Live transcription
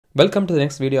Welcome to the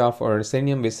next video of our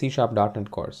Selenium with C#.NET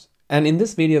course. And in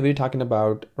this video, we're talking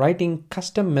about writing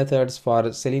custom methods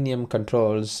for Selenium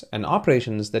controls and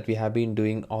operations that we have been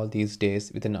doing all these days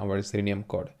within our Selenium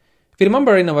code. If you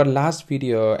remember in our last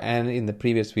video and in the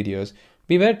previous videos,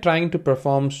 we were trying to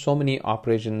perform so many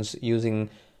operations using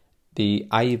the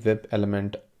iWeb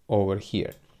element over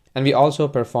here. And we also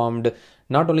performed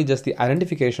not only just the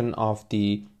identification of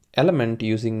the element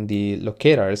using the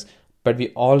locators, but we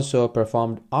also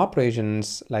performed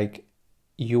operations like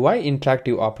UI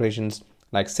interactive operations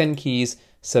like send keys,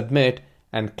 submit,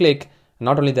 and click.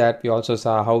 Not only that, we also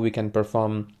saw how we can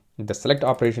perform the select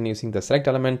operation using the select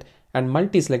element and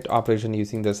multi-select operation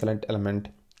using the select element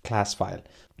class file.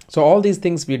 So all these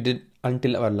things we did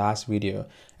until our last video.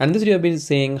 And this video will be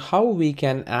saying how we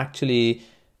can actually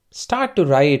start to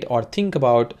write or think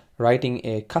about writing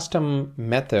a custom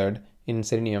method in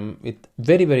Selenium with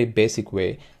very basic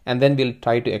way, and then we'll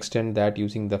try to extend that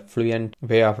using the fluent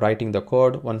way of writing the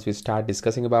code once we start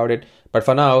discussing about it. But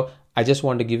for now, I just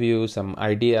want to give you some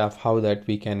idea of how that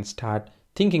we can start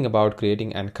thinking about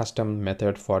creating a custom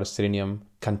method for Selenium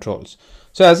controls.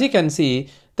 So as you can see,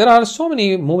 there are so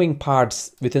many moving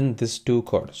parts within this two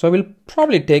code. So we'll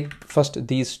probably take first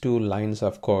these two lines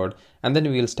of code and then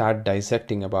we'll start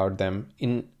dissecting about them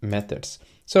in methods.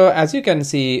 So as you can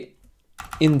see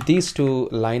in these two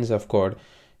lines of code,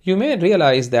 you may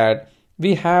realize that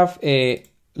we have a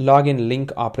login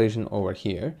link operation over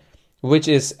here, which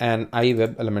is an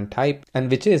iWeb element type and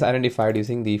which is identified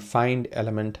using the find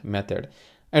element method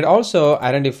and also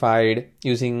identified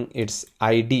using its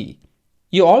ID.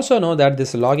 You also know that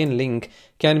this login link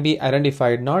can be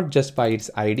identified not just by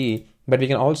its ID, but we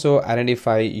can also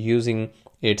identify using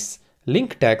its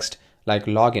link text like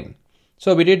login.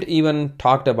 So we did even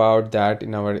talked about that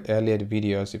in our earlier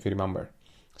videos, if you remember.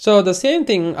 So the same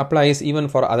thing applies even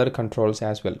for other controls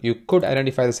as well. You could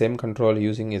identify the same control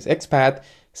using its XPath,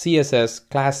 CSS,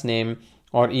 class name,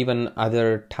 or even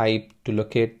other type to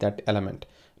locate that element.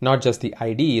 Not just the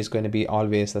ID is going to be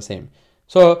always the same.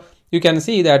 So you can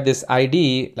see that this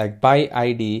ID, like by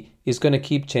ID, is going to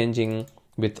keep changing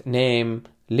with name,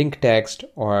 link text,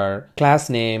 or class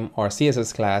name, or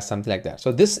CSS class, something like that.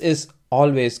 So this is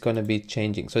always going to be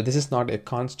changing. So this is not a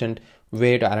constant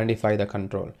way to identify the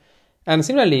control. And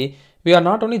similarly, we are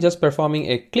not only just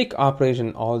performing a click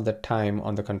operation all the time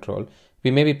on the control, we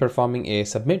may be performing a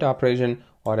submit operation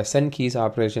or a send keys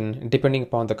operation depending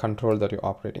upon the control that you're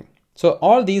operating. So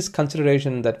all these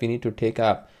considerations that we need to take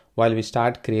up while we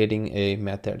start creating a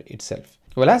method itself.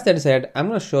 Well, as that said, I'm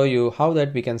going to show you how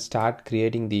that we can start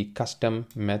creating the custom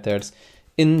methods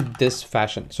in this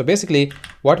fashion. So basically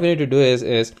what we need to do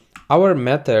is our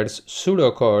method's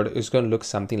pseudocode is going to look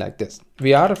something like this.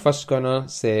 We are first going to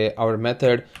say our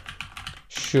method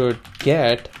should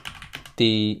get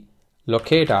the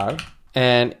locator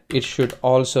and it should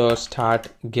also start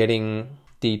getting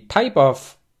the type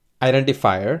of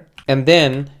identifier, and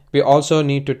then we also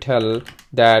need to tell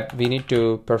that we need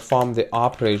to perform the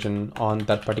operation on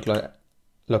that particular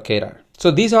locator. So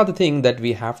these are the things that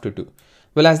we have to do.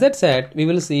 Well, as that said, we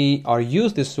will see or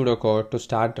use this pseudocode to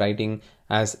start writing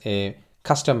as a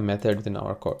custom method within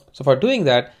our code. So for doing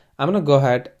that, I'm going to go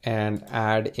ahead and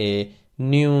add a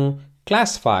new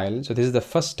class file. So this is the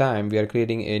first time we are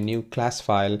creating a new class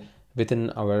file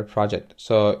within our project.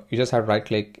 So you just have right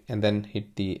click and then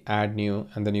hit the add new,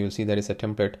 and then you will see there is a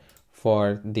template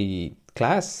for the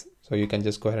class. So you can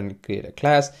just go ahead and create a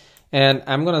class, and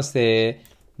I'm going to say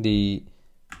the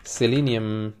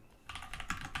Selenium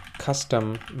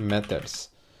custom methods.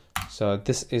 So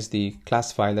this is the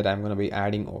class file that I'm going to be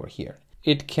adding over here.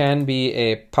 It can be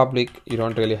a public. You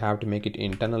don't really have to make it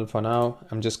internal for now.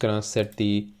 I'm just going to set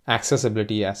the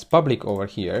accessibility as public over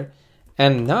here.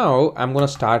 And now I'm going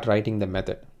to start writing the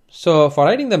method. So for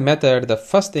writing the method, the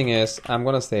first thing is I'm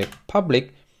going to say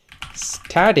public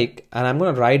static, and I'm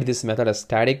going to write this method as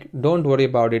static. Don't worry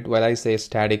about it while I say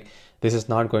static. This is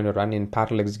not going to run in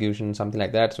parallel execution, something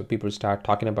like that. So people start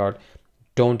talking about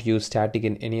don't use static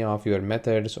in any of your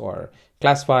methods or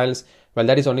class files. Well,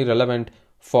 that is only relevant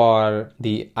for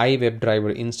the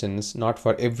iWebDriver instance, not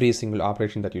for every single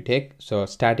operation that you take. So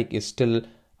static is still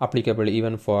applicable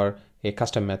even for a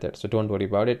custom method. So don't worry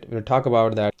about it. We'll talk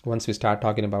about that once we start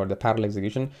talking about the parallel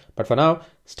execution. But for now,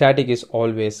 static is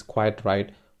always quite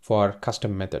right for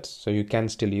custom methods. So you can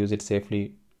still use it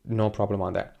safely. No problem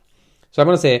on that. So I'm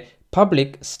going to say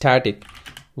public static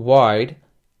void,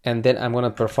 and then I'm going to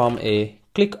perform a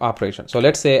click operation. So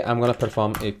let's say I'm going to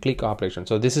perform a click operation.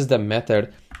 So this is the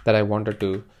method that I wanted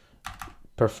to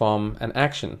perform an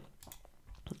action,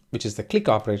 which is the click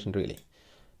operation really.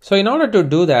 So in order to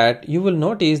do that, you will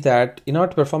notice that in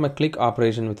order to perform a click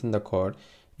operation within the code,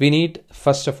 we need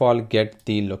first of all get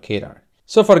the locator.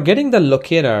 So for getting the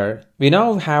locator, we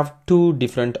now have two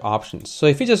different options. So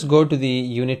if you just go to the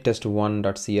unit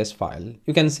test1.cs file,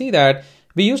 you can see that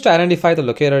we used to identify the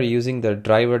locator using the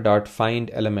driver.find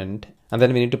element, and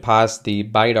then we need to pass the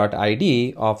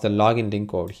by.id of the login link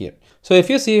code here. So if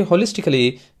you see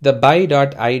holistically, the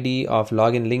by.id of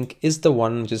login link is the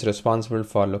one which is responsible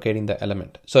for locating the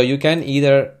element. So you can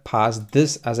either pass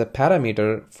this as a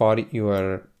parameter for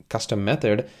your custom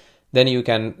method, then you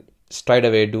can straight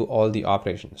away do all the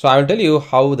operations. So I will tell you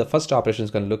how the first operation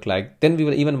is going to look like. Then we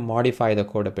will even modify the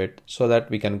code a bit so that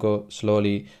we can go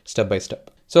slowly step by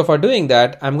step. So for doing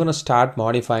that, I'm going to start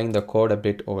modifying the code a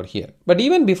bit over here. But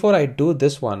even before I do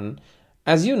this one,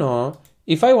 as you know,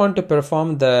 if I want to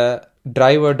perform the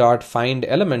driver.find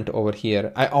element over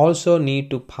here, I also need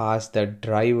to pass the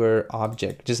driver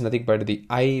object, which is nothing but the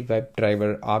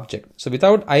iWebDriver object. So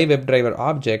without iWebDriver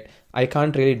object, I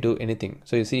can't really do anything.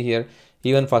 So you see here,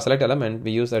 even for select element,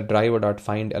 we use a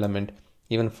driver.find element.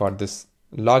 Even for this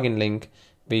login link,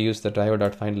 we use the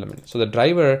driver.find element. So the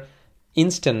driver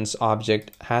instance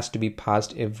object has to be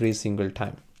passed every single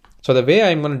time. So the way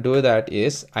I'm going to do that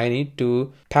is I need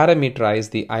to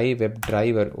parameterize the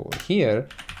iWebDriver over here,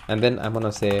 and then I'm going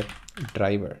to say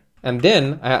driver. And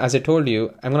then, as I told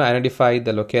you, I'm going to identify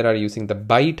the locator using the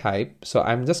by type. So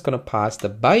I'm just going to pass the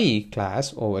by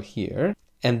class over here,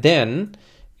 and then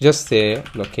just say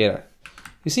locator.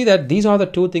 You see that these are the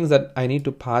two things that I need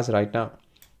to pass right now.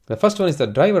 The first one is the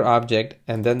driver object,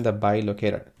 and then the by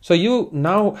locator. So you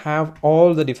now have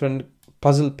all the different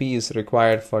puzzle pieces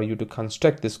required for you to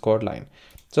construct this code line.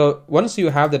 So once you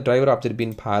have the driver object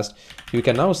being passed, you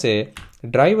can now say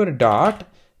driver dot,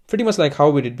 pretty much like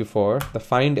how we did before, the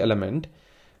find element.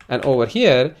 And over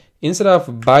here, instead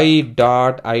of by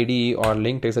dot id or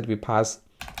link text that we pass,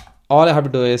 all I have to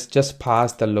do is just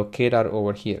pass the locator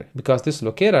over here, because this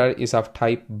locator is of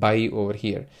type by over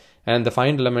here. And the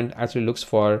find element actually looks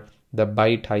for the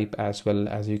by type as well,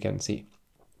 as you can see.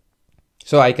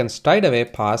 So I can straight away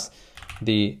pass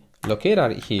the locator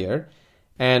here.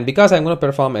 And because I'm going to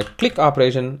perform a click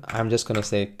operation, I'm just going to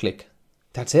say click.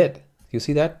 That's it. You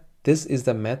see that? This is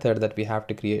the method that we have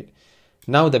to create.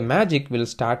 Now the magic will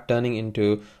start turning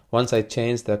into once I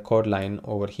change the code line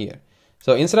over here.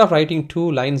 So instead of writing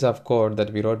 2 lines of code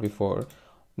that we wrote before,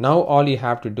 now all you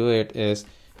have to do it is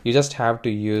you just have to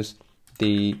use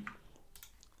the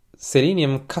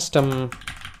Selenium custom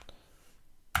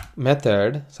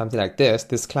method, something like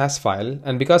this class file.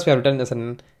 And because we have written as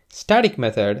a static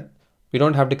method, we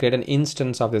don't have to create an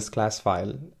instance of this class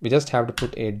file. We just have to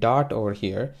put a dot over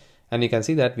here. And you can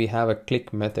see that we have a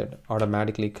click method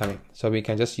automatically coming. So we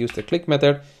can just use the click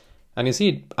method. And you see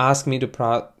it asks me to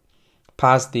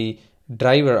pass the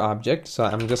driver object. So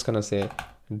I'm just going to say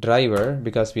driver,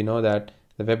 because we know that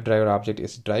the WebDriver object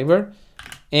is driver.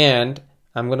 And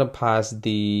I'm going to pass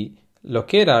the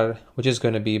locator, which is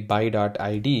going to be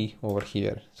by.id over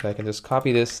here. So I can just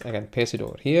copy this, I can paste it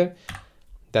over here.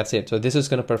 That's it. So this is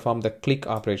going to perform the click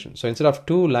operation. So instead of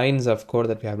 2 lines of code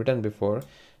that we have written before,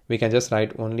 we can just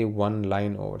write only 1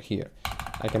 line over here.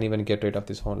 I can even get rid of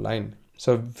this whole line.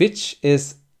 So which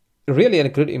is really a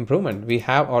good improvement. We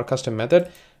have our custom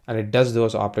method and it does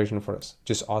those operations for us,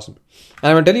 which is awesome. And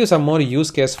I'm going to tell you some more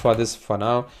use case for this for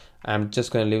now. I'm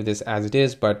just going to leave this as it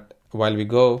is, but while we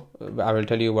go, I will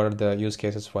tell you what are the use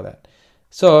cases for that.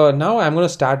 So now I'm going to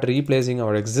start replacing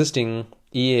our existing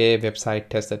EA website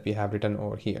test that we have written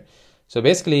over here. So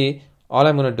basically, all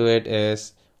I'm going to do it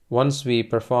is once we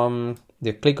perform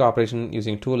the click operation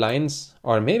using 2 lines,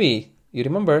 or maybe you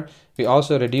remember, we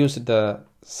also reduced the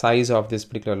size of this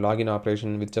particular login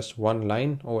operation with just 1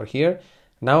 line over here.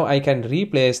 Now I can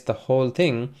replace the whole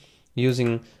thing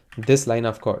using this line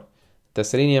of code, the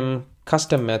Selenium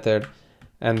custom method,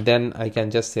 and then I can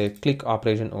just say click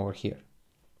operation over here.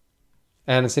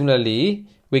 And similarly,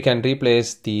 we can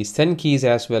replace the send keys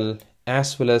as well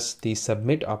as the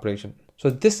submit operation.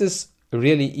 So this is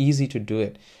really easy to do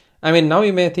it. I mean, now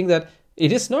you may think that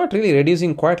it is not really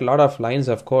reducing quite a lot of lines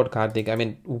of code, Karthik. I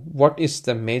mean, what is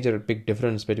the major big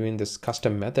difference between this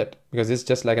custom method? Because it's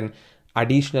just like an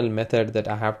additional method that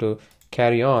I have to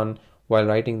carry on while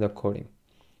writing the coding.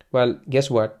 Well, guess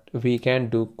what? We can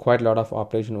do quite a lot of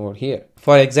operation over here.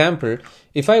 For example,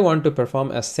 if I want to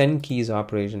perform a send keys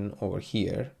operation over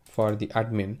here for the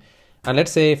admin, and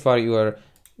let's say for your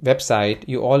website,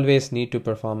 you always need to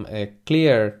perform a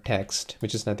clear text,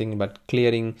 which is nothing but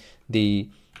clearing the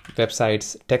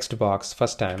website's text box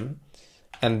first time,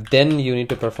 and then you need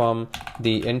to perform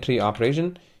the entry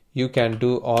operation. You can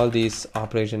do all these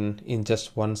operation in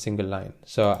just 1 single line.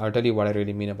 So I'll tell you what I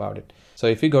really mean about it. So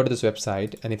if you go to this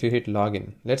website and if you hit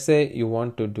login, let's say you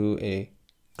want to do a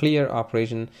clear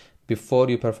operation before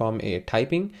you perform a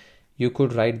typing, you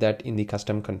could write that in the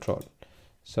custom control.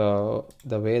 So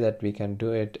the way that we can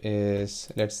do it is,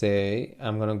 let's say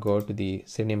I'm going to go to the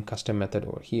Selenium custom method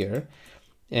over here,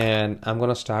 and I'm going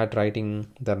to start writing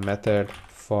the method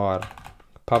for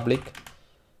public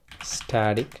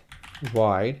static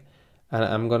void, and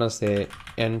I'm going to say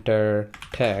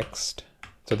EnterText.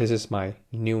 So this is my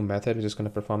new method which is going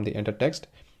to perform the EnterText.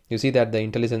 You see that the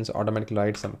IntelliSense automatically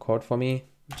writes some code for me,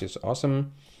 which is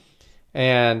awesome.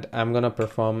 And I'm going to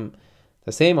perform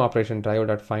the same operation,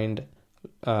 driver.find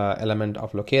element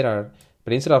of Locator,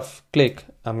 but instead of click,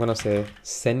 I'm going to say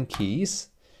send keys.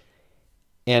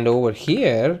 And over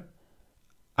here,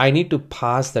 I need to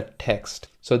pass the text.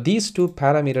 So these two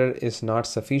parameters is not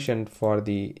sufficient for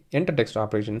the EnterText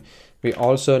operation. We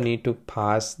also need to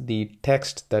pass the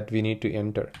text that we need to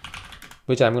enter,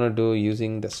 which I'm going to do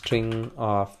using the string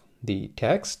of the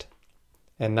text.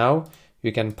 And now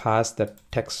you can pass the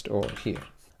text over here.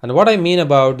 And what I mean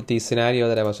about the scenario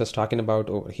that I was just talking about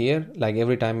over here, like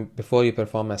every time before you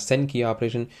perform a send key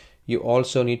operation, you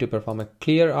also need to perform a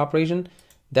clear operation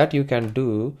that you can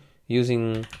do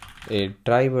using a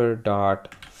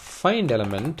driver.find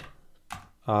element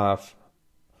of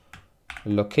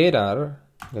Locator.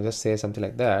 I'll just say something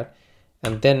like that,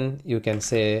 and then you can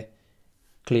say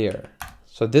clear.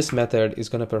 So this method is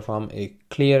going to perform a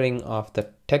clearing of the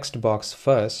text box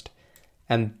first,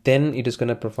 and then it is going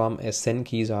to perform a send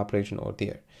keys operation over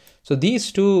there. So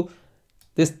these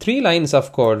three lines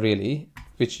of code really,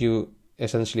 which you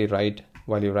essentially write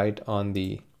while you write on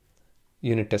the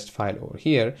unit test file over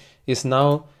here, is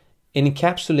now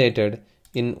encapsulated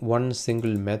in one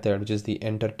single method, which is the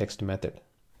EnterText method.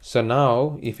 So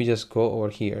now if you just go over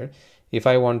here, if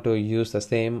I want to use the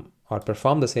same or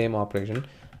perform the same operation,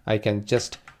 I can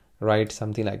just write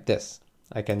something like this.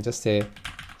 I can just say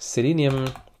Selenium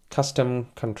custom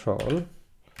control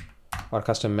or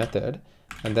custom method,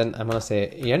 and then I'm going to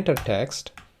say EnterText,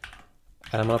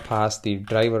 and I'm going to pass the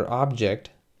driver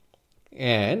object,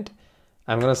 and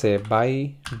I'm going to say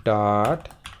by dot,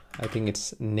 I think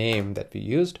it's name that we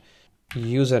used,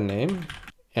 username,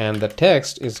 and the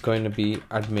text is going to be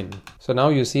admin. So now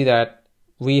you see that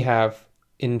we have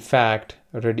in fact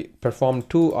performed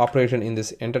two operations in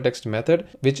this EnterText method,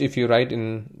 which if you write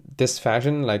in this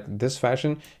fashion, like this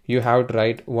fashion, you have to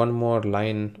write one more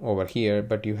line over here,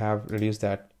 but you have reduced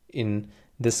that in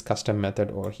this custom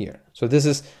method over here. So this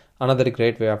is another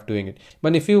great way of doing it.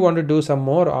 But if you want to do some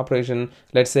more operation,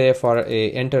 let's say for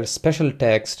a enter special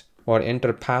text or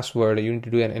enter password, you need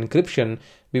to do an encryption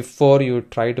before you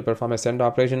try to perform a send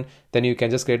operation, then you can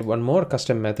just create one more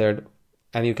custom method,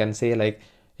 and you can say like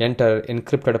enter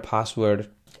encrypted password,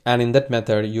 and in that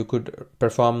method you could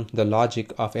perform the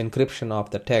logic of encryption of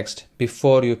the text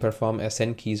before you perform a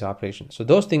send keys operation. So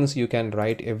those things you can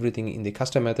write everything in the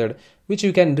custom method, which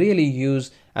you can really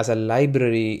use as a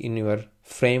library in your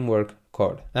framework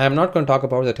code. I'm not going to talk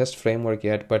about the test framework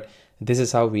yet, but this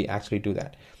is how we actually do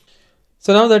that.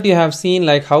 So now that you have seen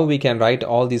like how we can write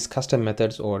all these custom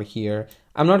methods over here,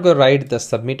 I'm not going to write the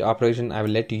submit operation. I will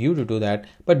let you to do that.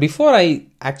 But before I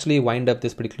actually wind up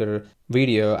this particular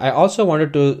video, I also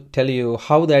wanted to tell you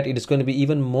how that it is going to be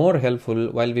even more helpful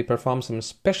while we perform some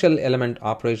special element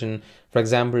operation. For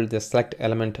example, the select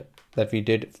element that we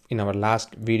did in our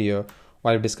last video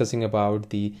while discussing about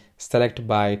the select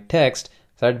by text,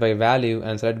 select by value,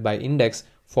 and select by index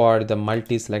for the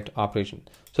multi-select operation.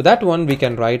 So that one we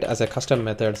can write as a custom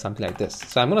method, something like this.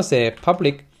 So I'm going to say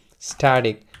public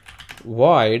static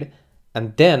void,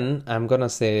 and then I'm going to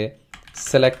say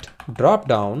select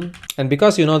DropDown. And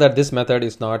because you know that this method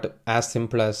is not as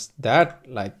simple as that,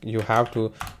 like you have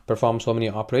to perform so many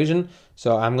operations.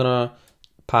 So I'm going to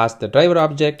pass the driver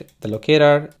object, the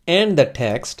locator, and the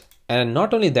text. And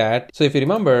not only that, so if you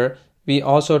remember, we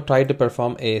also tried to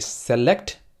perform a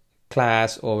select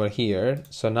class over here.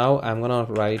 So now I'm going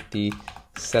to write the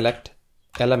select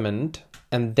element,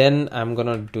 and then I'm going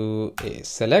to do a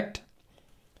select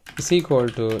is equal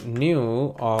to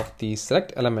new of the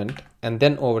select element, and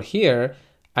then over here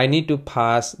I need to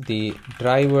pass the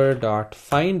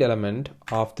driver.find element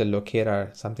of the locator,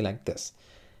 something like this.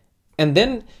 And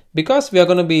then because we are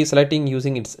going to be selecting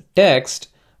using its text,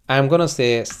 I'm going to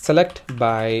say select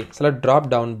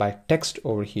DropDown by text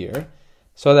over here,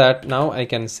 so that now I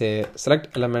can say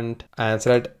select element and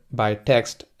select by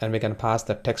text, and we can pass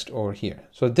the text over here.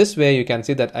 So this way you can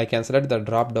see that I can select the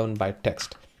dropdown by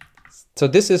text. So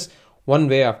this is one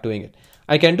way of doing it.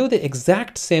 I can do the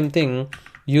exact same thing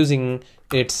using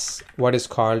its what is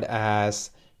called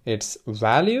as its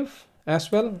value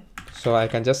as well. So I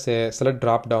can just say select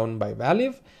dropdown by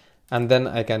value, and then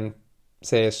I can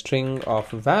say string of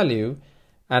value,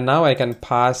 And now I can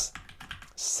pass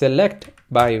select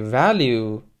by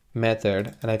value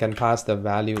method, and I can pass the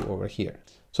value over here.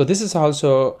 So this is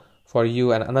also for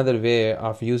you and another way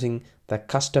of using the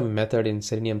custom method in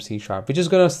Selenium C#, which is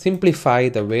going to simplify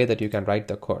the way that you can write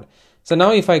the code. So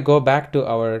now if I go back to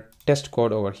our test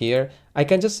code over here, I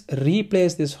can just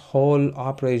replace this whole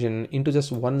operation into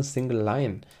just one single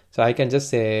line. So I can just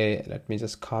say, let me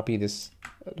just copy this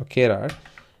locator,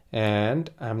 and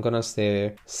I'm gonna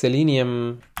say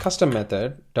Selenium custom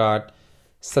method dot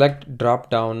select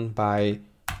dropdown by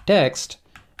text,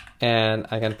 and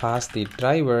I can pass the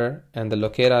driver, and the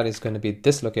locator is going to be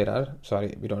this locator.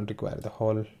 Sorry, we don't require the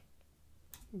whole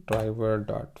driver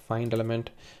dot find element.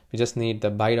 We just need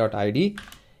the by.id,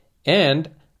 and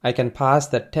I can pass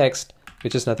the text,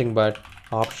 which is nothing but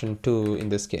option 2 in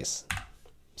this case.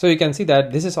 So you can see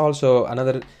that this is also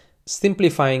another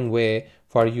simplifying way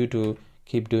for you to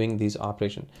keep doing these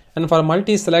operations. And for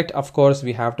multi-select, of course,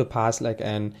 we have to pass like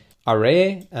an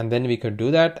array, and then we could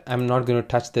do that. I'm not going to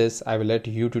touch this. I will let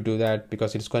you to do that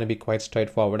because it's going to be quite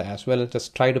straightforward as well.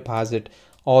 Just try to pass it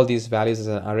all these values as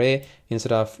an array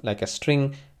instead of like a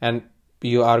string, and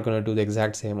you are going to do the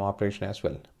exact same operation as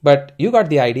well. But you got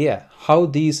the idea how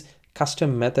these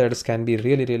custom methods can be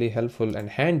really helpful and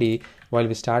handy while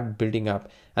we start building up.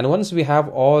 And once we have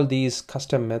all these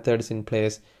custom methods in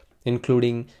place,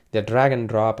 including the drag and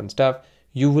drop and stuff,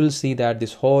 you will see that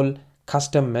this whole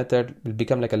custom method will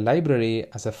become like a library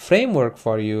as a framework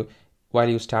for you while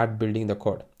you start building the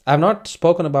code. I have not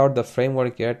spoken about the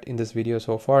framework yet in this video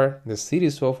so far, this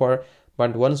series so far,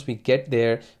 but once we get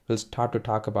there, we'll start to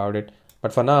talk about it.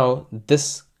 But for now,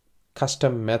 this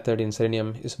custom method in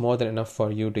Selenium is more than enough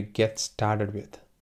for you to get started with.